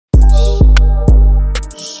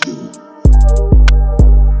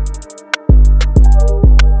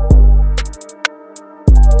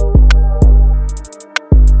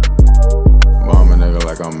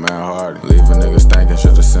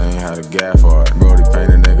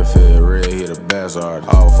best art.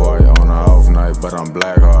 Off-white on a off night, but I'm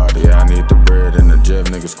black hard. Yeah, I need the bread and the Drzz,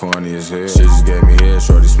 niggas corny as hell. She just gave me head,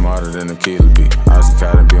 shorty smarter than a killer bee. Ozzy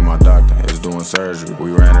Cotton be my doctor, is doing surgery.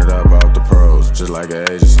 We ran it up off the pros, just like an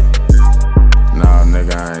agency. Nah,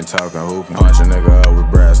 nigga, I ain't talking hoopin'. Punch a nigga up with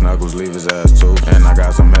brass knuckles, leave his ass too. And I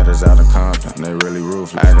got some headers out in Compton, they really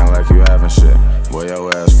ruthless. Acting like you having shit, boy,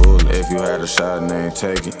 your ass fool. If you had a shot and they ain't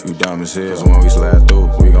take it, you dumb as hell. Cause when we slide through,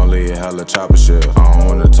 we gon' leave you hella chopper shit. I don't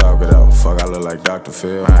wanna talk it out, fuck, I look like Dr.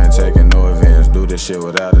 Phil. I ain't taking no advance, do this shit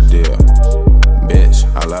without a deal. Bitch,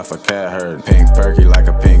 I left a cat herd. Pink perky like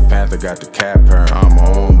a Pink Panther, got the cap purring. I'm my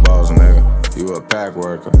own boss, nigga, you a pack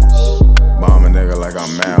worker. Bomb a nigga like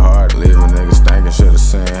I'm mad hard. Leave a nigga stinking, should've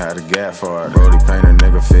seen how the gap for it. Brody paint a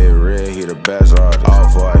nigga fit red, he the best artist.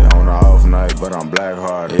 Off-white on a off night, but I'm black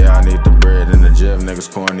hard. Yeah, I need the bread and the Drzz,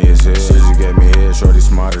 niggas corny as hell. She just gave me head, shorty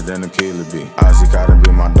smarter than a killer bee. Ozzy Cotton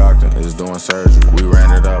be my doctor, is doing surgery. We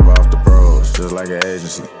ran it up off the pros, just like an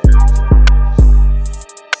agency.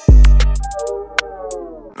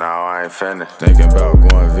 Now I ain't finna thinking about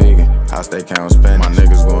going vegan. I stay count spending. My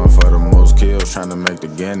niggas going for the most kills, trying to make the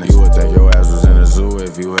Guinness. You would think your ass was in a zoo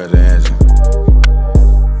if you had the engine.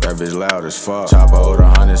 That bitch loud as fuck. Chopper over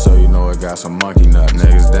 100, so you know it got some monkey nuts.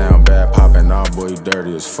 Niggas down bad, popping off, boy, you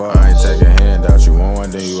dirty as fuck. I ain't taking handout, you want one,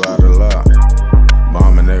 then you out of luck.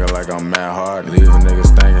 Bomb a nigga like I'm mad hard. Leave a nigga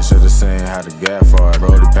stinking, should've seen how the gap for it.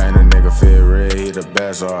 Brody paint a nigga fit red, he the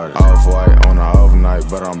best artist. Off-white on a off night,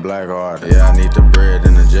 but I'm black hard. Yeah, I need the bread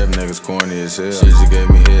and the Drzz, niggas corny as hell. She just gave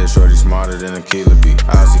me head, shorty smarter than a killer bee.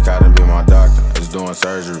 Ozzy Cotton be my doctor, is doing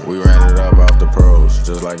surgery. We ran it up off the pros,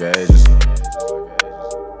 just like an agency.